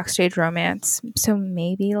and Backstage Romance. So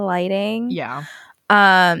maybe lighting. Yeah.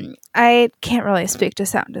 I can't really speak to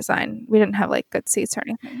sound design. We didn't have like good seats or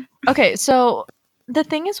anything. Okay, so the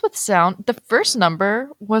thing is with sound, the first number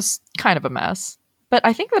was kind of a mess. But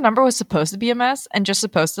I think the number was supposed to be a mess and just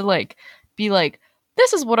supposed to like be like,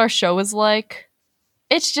 this is what our show is like.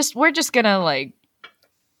 It's just we're just gonna like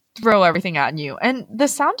throw everything at you. And the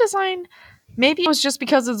sound design, maybe it was just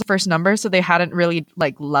because it was the first number, so they hadn't really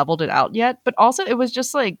like leveled it out yet. But also it was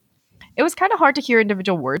just like it was kind of hard to hear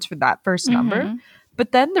individual words for that first number.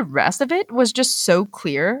 But then the rest of it was just so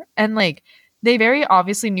clear, and like they very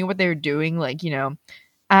obviously knew what they were doing, like, you know,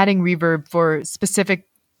 adding reverb for specific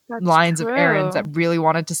lines of errands that really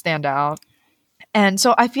wanted to stand out. And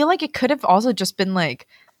so I feel like it could have also just been like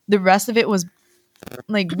the rest of it was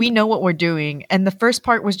like we know what we're doing, and the first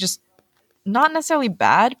part was just not necessarily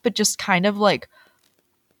bad, but just kind of like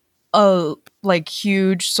a like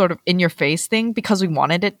huge sort of in your face thing because we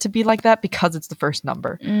wanted it to be like that because it's the first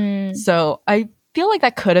number. So I feel like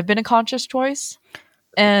that could have been a conscious choice.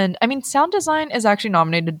 And I mean, sound design is actually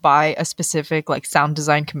nominated by a specific like sound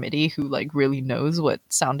design committee who like really knows what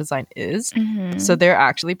sound design is. So they're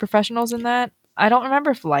actually professionals in that. I don't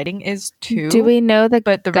remember if lighting is too. Do we know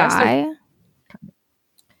but the rest of- guy?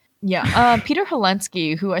 Yeah, Peter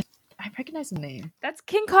Helensky, who I recognize the name. That's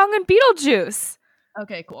King Kong and Beetlejuice.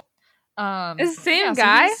 Okay, cool. It's the same yeah, so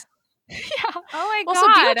guy? he's- yeah. Oh my Well,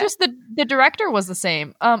 god. so Beetlejuice, the director was the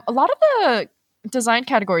same. A lot of the design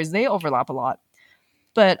categories they overlap a lot,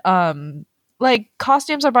 but like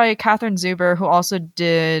costumes are by Catherine Zuber, who also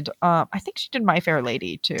did. I think she did My Fair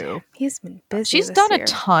Lady too. He's been busy. She's this done year. a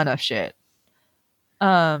ton of shit.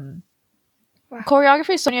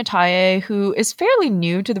 choreography is Sonia Taye, who is fairly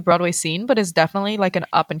new to the Broadway scene, but is definitely like an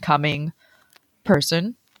up and coming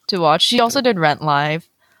person to watch. She also did Rent Live.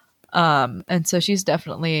 And so she's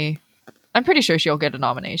definitely, I'm pretty sure she'll get a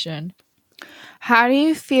nomination. How do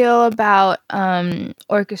you feel about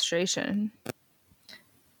orchestration?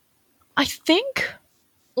 I think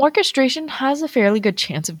orchestration has a fairly good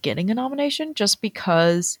chance of getting a nomination just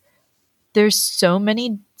because there's so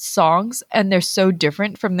many songs and they're so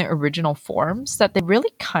different from their original forms that they really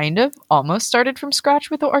kind of almost started from scratch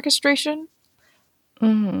with the orchestration.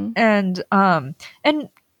 Mm-hmm. And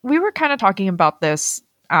we were kind of talking about this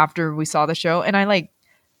after we saw the show, and I like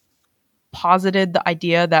posited the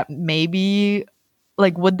idea that maybe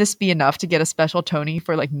like would this be enough to get a special Tony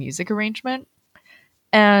for like music arrangement?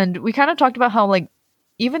 And we kind of talked about how like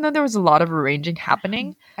even though there was a lot of arranging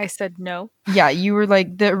happening, I said no. yeah, you were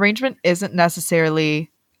like the arrangement isn't necessarily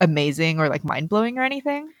amazing or like mind-blowing or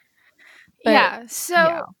anything. But, yeah,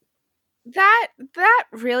 so that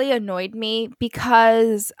really annoyed me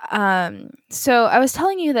because so I was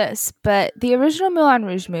telling you this, but the original Moulin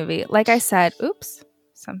Rouge movie, like I said, oops,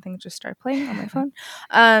 something just started playing on my phone.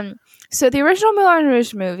 So the original Moulin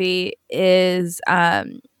Rouge movie is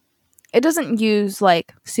it doesn't use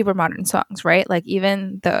like super modern songs, right? Like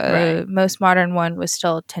even the most modern one was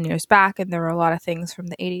still 10 years back, and there were a lot of things from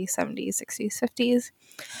the 80s, 70s, 60s,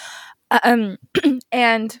 50s.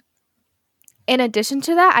 And in addition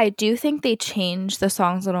to that, I do think they changed the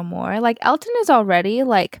songs a little more. Like Elton is already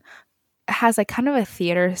like has like kind of a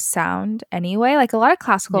theater sound anyway, like a lot of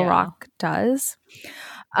classical rock does.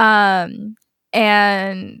 And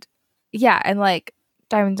yeah, and like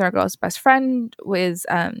Diamonds Are a Girl's Best Friend was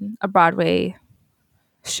a Broadway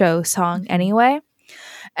show song anyway.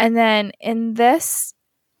 And then in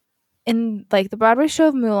like the Broadway show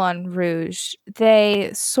of Moulin Rouge,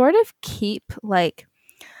 they sort of keep like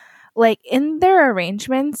in their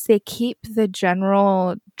arrangements, they keep the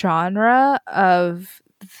general genre of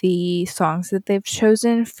the songs that they've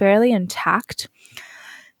chosen fairly intact.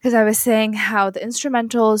 Because I was saying how the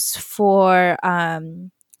instrumentals for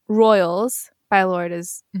Royals by Lorde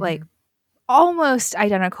is like almost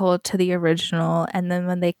identical to the original, and then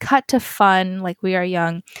when they cut to Fun, like We Are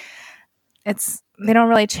Young, they don't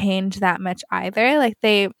really change that much either. Like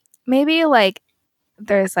they maybe like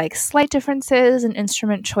there's like slight differences in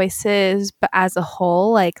instrument choices, but as a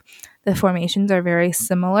whole, like the formations are very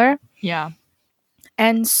similar. Yeah.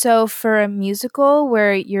 And so for a musical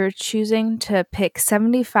where you're choosing to pick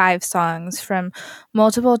 75 songs from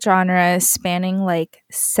multiple genres spanning like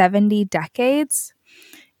 70 decades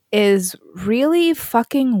is really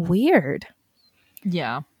fucking weird.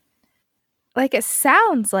 Yeah. Like it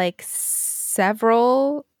sounds like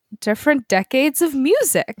several different decades of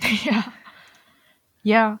music. Yeah.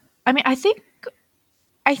 Yeah. I mean, I think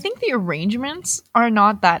the arrangements are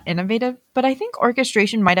not that innovative, but I think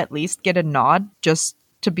orchestration might at least get a nod just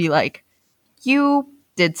to be like, you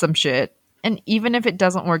did some shit. And even if it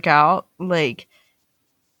doesn't work out, like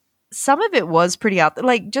some of it was pretty out there.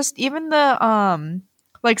 Like just even the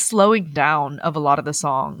like slowing down of a lot of the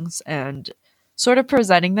songs and sort of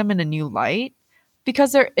presenting them in a new light,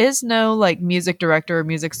 because there is no like music director or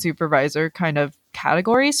music supervisor kind of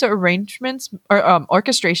category. So arrangements or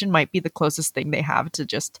orchestration might be the closest thing they have to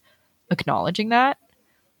just acknowledging that.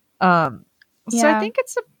 So I think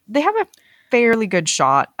they have a fairly good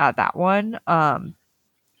shot at that one.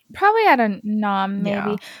 Probably at a nom,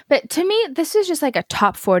 maybe. Yeah. But to me, this is just like a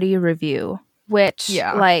top 40 review, which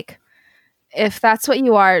like if that's what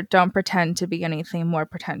you are, don't pretend to be anything more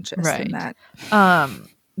pretentious than that.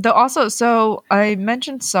 Though also, so I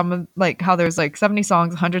mentioned some of like how there's like 70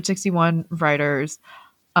 songs, 161 writers.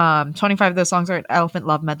 25 of those songs are an Elephant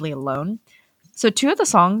Love medley alone. So 2 of the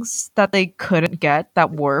songs that they couldn't get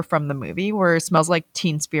that were from the movie were Smells Like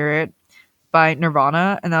Teen Spirit by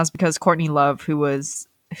Nirvana, and that was because Courtney Love, who was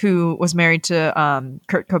married to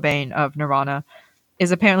Kurt Cobain of Nirvana,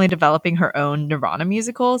 is apparently developing her own Nirvana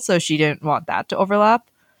musical, so she didn't want that to overlap.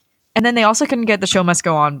 And then they also couldn't get The Show Must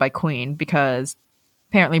Go On by Queen because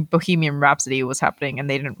apparently Bohemian Rhapsody was happening and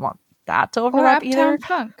they didn't want that to overlap either.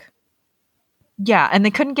 Punk. Yeah, and they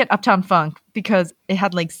couldn't get Uptown Funk because it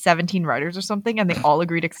had like 17 writers or something, and they all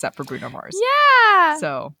agreed except for Bruno Mars. Yeah.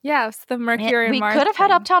 So it's the Mercury and Mars. We could have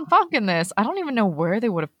had Uptown Funk in this. I don't even know where they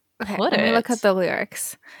would have put it. Let me look at the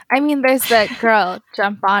lyrics. I mean, there's the girl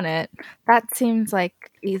jump on it. That seems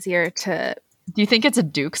like easier to. Do you think it's a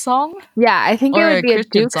Duke song? Yeah, I think it would be a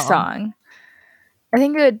Christian Duke song. I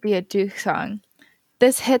think it would be a Duke song.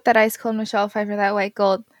 This hit that Ice Cold Michelle Pfeiffer, That White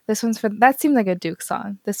Gold. This one's for that seems like a Duke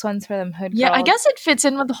song. This one's for them hood girls. Yeah, I guess it fits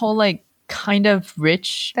in with the whole like kind of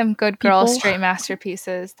rich. Them good girl people. straight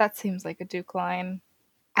masterpieces. That seems like a Duke line.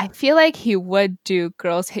 I feel like he would do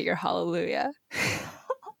Girls Hate Your Hallelujah.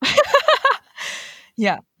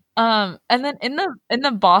 Yeah. And then in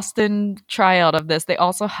the Boston tryout of this, they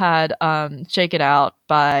also had Shake It Out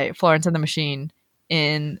by Florence and the Machine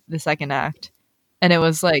in the second act. And it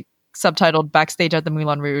was like subtitled Backstage at the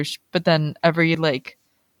Moulin Rouge, but then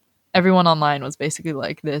everyone online was basically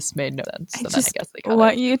like, this made no sense. So I then just I guess they cut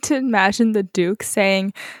want it. you to imagine the Duke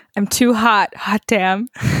saying, "I'm too hot, hot damn."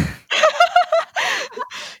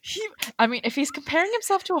 I mean, if he's comparing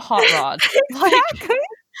himself to a hot rod, like,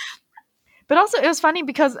 but also it was funny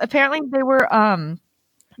because apparently they were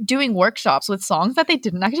doing workshops with songs that they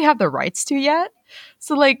didn't actually have the rights to yet.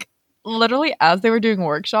 So like literally as they were doing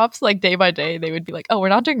workshops, like day by day, they would be like, "Oh, we're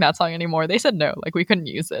not doing that song anymore." They said no, like we couldn't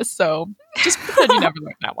use this. So just pretend you never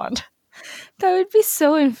learned that one. That would be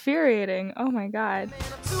so infuriating. Oh my god.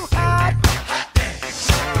 Too hot.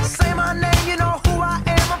 Say my name, you know who I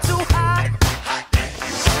am. I'm too hot.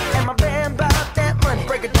 And my band about that money.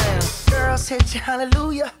 Break it down. Girls hit you,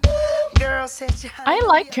 hallelujah. Girls hit you, hallelujah. I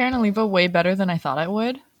like Karen Olivo way better than I thought I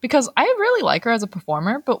would because I really like her as a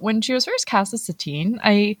performer. But when she was first cast as Satine,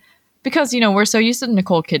 because we're so used to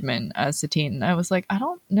Nicole Kidman as Satine, I was like, I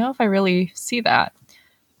don't know if I really see that.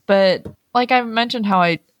 But like I mentioned, how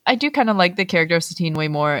I do kind of like the character of Satine way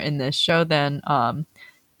more in this show than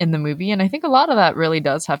in the movie, and I think a lot of that really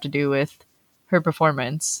does have to do with her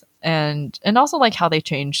performance and also like how they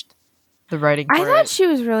changed the writing for I thought it. she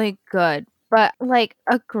was really good, but like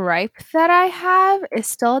a gripe that I have is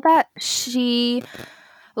still that she,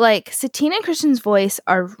 like, Satine and Christian's voice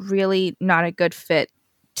are really not a good fit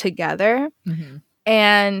together. Mhm.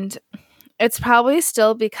 And it's probably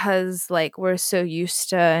still because like we're so used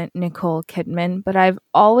to Nicole Kidman, but I've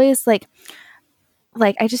always like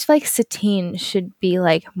I just feel like Satine should be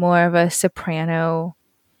like more of a soprano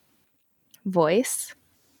voice.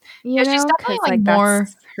 You She's know, definitely 'cause, like more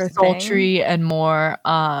that's her thing. sultry and more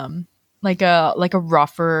like a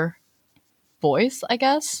rougher voice, I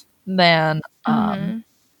guess, than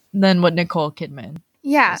what Nicole Kidman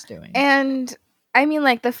Yeah. was doing. And I mean,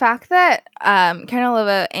 like, the fact that Karen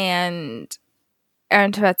Oliva and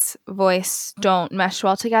Aaron Tveit voice don't mesh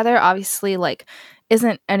well together, obviously, like,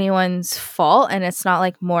 isn't anyone's fault, and it's not,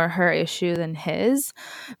 like, more her issue than his.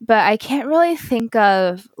 But I can't really think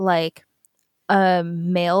of, like, a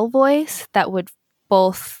male voice that would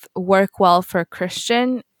both work well for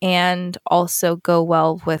Christian and also go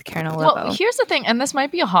well with Karen Olivo. Well, here's the thing, and this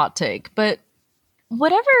might be a hot take, but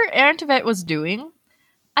whatever Aaron Tveit was doing,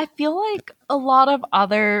 I feel like a lot of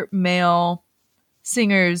other male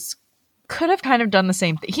singers could have kind of done the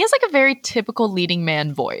same thing. He has like a very typical leading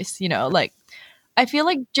man voice, like I feel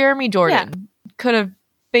like Jeremy Jordan could have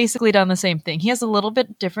basically done the same thing. He has a little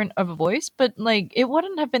bit different of a voice, but like it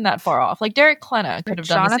wouldn't have been that far off. Like Derek Klena could have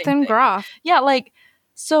done the same Jonathan thing. Groff. Yeah, like,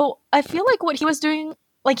 so I feel like what he was doing,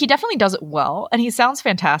 like, he definitely does it well and he sounds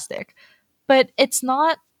fantastic, but it's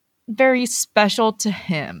not very special to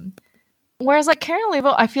him. Whereas like Karen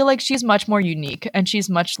Olivo, I feel like she's much more unique and she's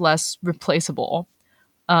much less replaceable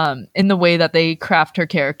in the way that they craft her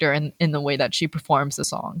character and in the way that she performs the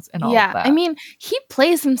songs and all of that. I mean, he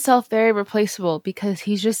plays himself very replaceable because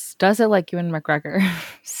he just does it like Ewan McGregor.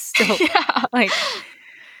 Still,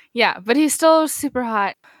 but he's still super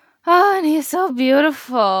hot. Oh, and he's so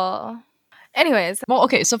beautiful. Anyways, well,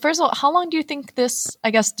 okay, so first of all, how long do you think this,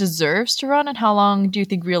 I guess, deserves to run, and how long do you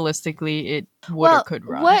think realistically it would or could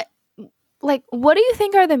run? What do you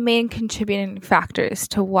think are the main contributing factors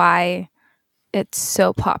to why it's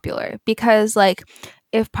so popular? Because like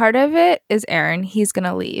if part of it is Aaron, he's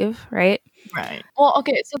gonna leave, right? Right. Well,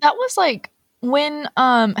 okay, so that was like when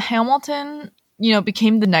Hamilton,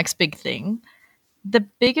 became the next big thing. The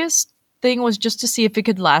biggest thing was just to see if it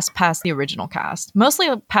could last past the original cast, mostly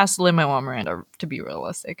past Lin-Manuel Miranda, to be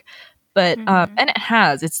realistic. But and it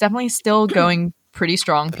has. It's definitely still going pretty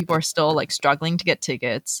strong. People are still like struggling to get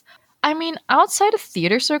tickets. I mean, outside of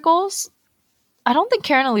theater circles, I don't think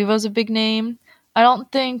Karen Olivo is a big name. I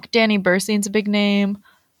don't think Danny Burstein's a big name.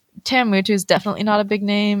 Tam Mutu is definitely not a big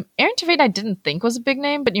name. Aaron Tveit I didn't think was a big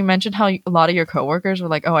name, but you mentioned how a lot of your coworkers were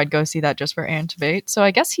like, "Oh, I'd go see that just for Aaron Tveit." So I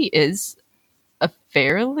guess he is a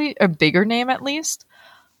bigger name at least.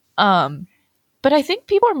 But I think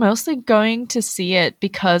people are mostly going to see it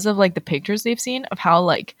because of like the pictures they've seen of how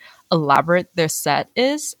like elaborate their set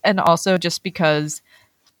is, and also just because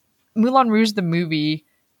Moulin Rouge the movie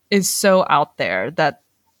is so out there that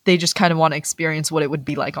they just kind of want to experience what it would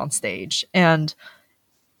be like on stage. And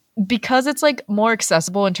because it's like more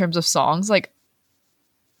accessible in terms of songs, like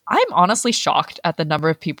I'm honestly shocked at the number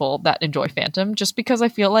of people that enjoy Phantom, just because I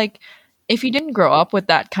feel like if you didn't grow up with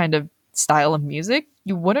that kind of style of music,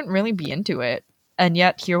 you wouldn't really be into it. And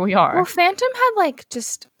yet here we are. Well, Phantom had like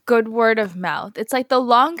just good word of mouth. It's like the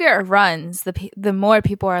longer it runs, the more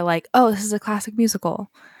people are like, "Oh, this is a classic musical."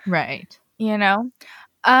 Right. You know?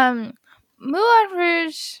 Moulin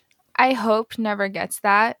Rouge, I hope never gets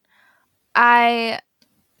that. I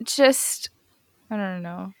don't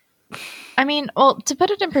know. I mean, well, to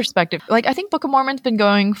put it in perspective, like I think Book of Mormon's been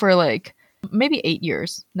going for like maybe 8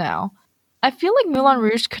 years now. I feel like Moulin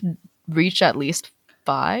Rouge could reach at least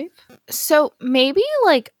 5. So maybe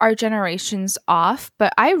like our generation's off,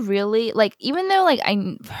 but I really like, even though like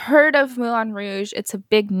I heard of Moulin Rouge, it's a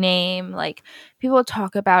big name, like people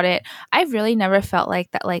talk about it. I really never felt like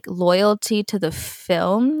that, like loyalty to the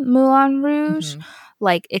film Moulin Rouge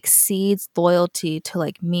like exceeds loyalty to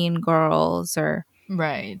like Mean Girls or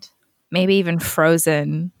Right. maybe even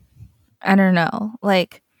Frozen. I don't know.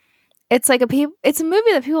 Like it's like it's a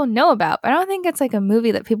movie that people know about, but I don't think it's like a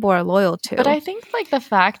movie that people are loyal to. But I think like the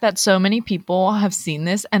fact that so many people have seen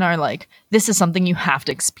this and are like, this is something you have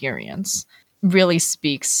to experience, really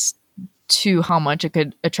speaks to how much it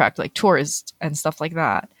could attract like tourists and stuff like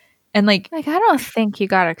that. And like I don't think you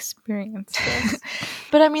got to experience this.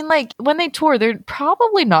 But I mean, like when they tour, they're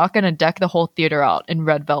probably not going to deck the whole theater out in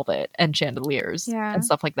red velvet and chandeliers and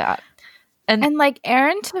stuff like that. And like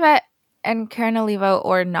Aaron Tveit and Karen Olivo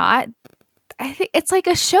or not, I think it's like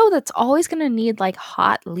a show that's always going to need like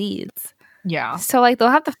hot leads. Yeah. So like they'll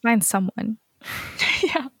have to find someone.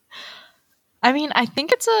 Yeah. I mean, I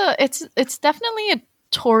think it's definitely a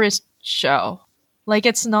tourist show. Like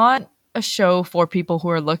it's not a show for people who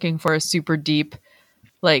are looking for a super deep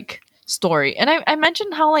like story. And I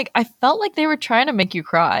mentioned how like I felt like they were trying to make you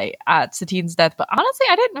cry at Satine's death, but honestly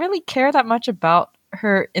I didn't really care that much about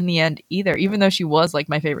her in the end either, even though she was like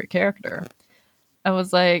my favorite character. I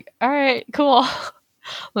was like, all right, cool.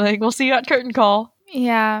 Like we'll see you at curtain call.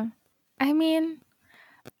 Yeah. I mean,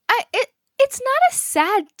 it's not a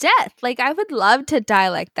sad death. Like I would love to die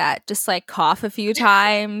like that. Just like cough a few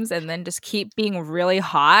times and then just keep being really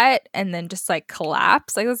hot and then just like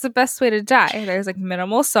collapse. Like that's the best way to die. There's like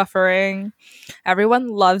minimal suffering. Everyone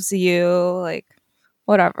loves you. Like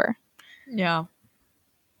whatever. Yeah.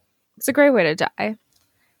 It's a great way to die.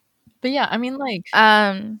 But yeah, I mean like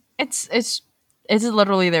it's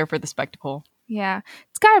literally there for the spectacle. Yeah.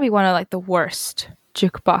 It's got to be one of like the worst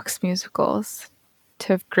jukebox musicals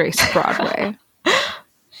to have graced Broadway.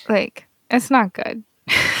 Like, it's not good.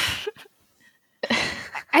 I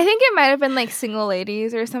think it might have been like Single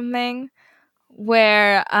Ladies or something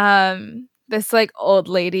where this like old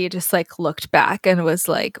lady just like looked back and was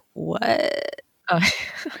like, what?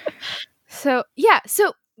 So yeah,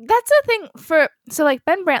 so that's the thing so like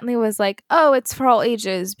Ben Brantley was like, oh, it's for all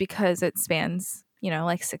ages because it spans,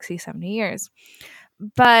 like 60, 70 years.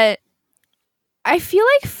 But I feel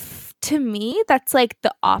like to me, that's like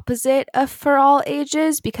the opposite of for all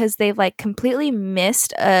ages because they've like completely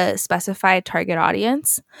missed a specified target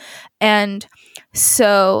audience. And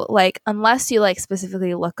so like, unless you like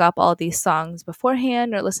specifically look up all these songs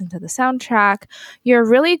beforehand or listen to the soundtrack, you're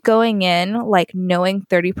really going in like knowing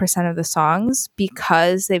 30% of the songs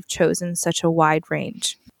because they've chosen such a wide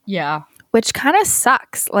range. Yeah. Which kind of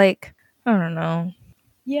sucks. Like, I don't know.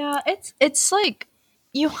 Yeah, it's like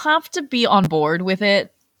you have to be on board with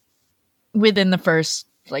it within the first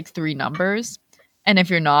like 3 numbers. And if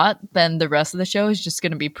you're not, then the rest of the show is just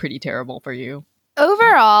going to be pretty terrible for you.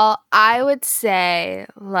 Overall, I would say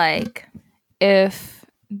like if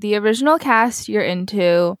the original cast you're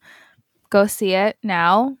into, go see it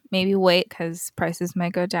now. Maybe wait because prices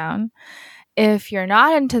might go down. If you're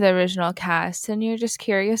not into the original cast and you're just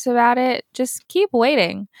curious about it, just keep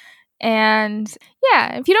waiting. And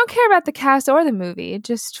yeah, if you don't care about the cast or the movie,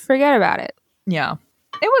 just forget about it. Yeah.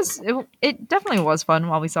 It definitely was fun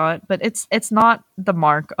while we saw it, but it's not the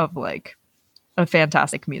mark of like a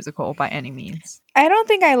fantastic musical by any means. I don't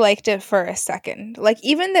think I liked it for a second. Like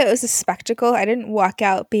even though it was a spectacle, I didn't walk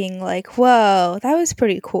out being like, whoa, that was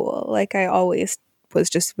pretty cool. Like I always was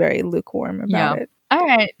just very lukewarm about it. All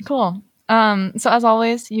right, cool. So as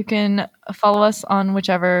always, you can follow us on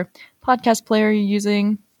whichever podcast player you're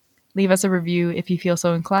using. Leave us a review if you feel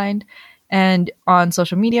so inclined. And on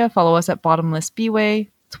social media, follow us at Bottomless Bway,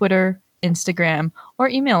 Twitter, Instagram, or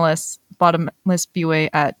email us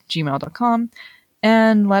bottomlessbway@gmail.com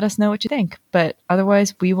and let us know what you think. But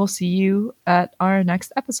otherwise, we will see you at our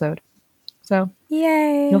next episode. So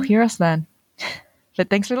yay! You'll hear us then. But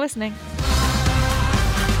thanks for listening.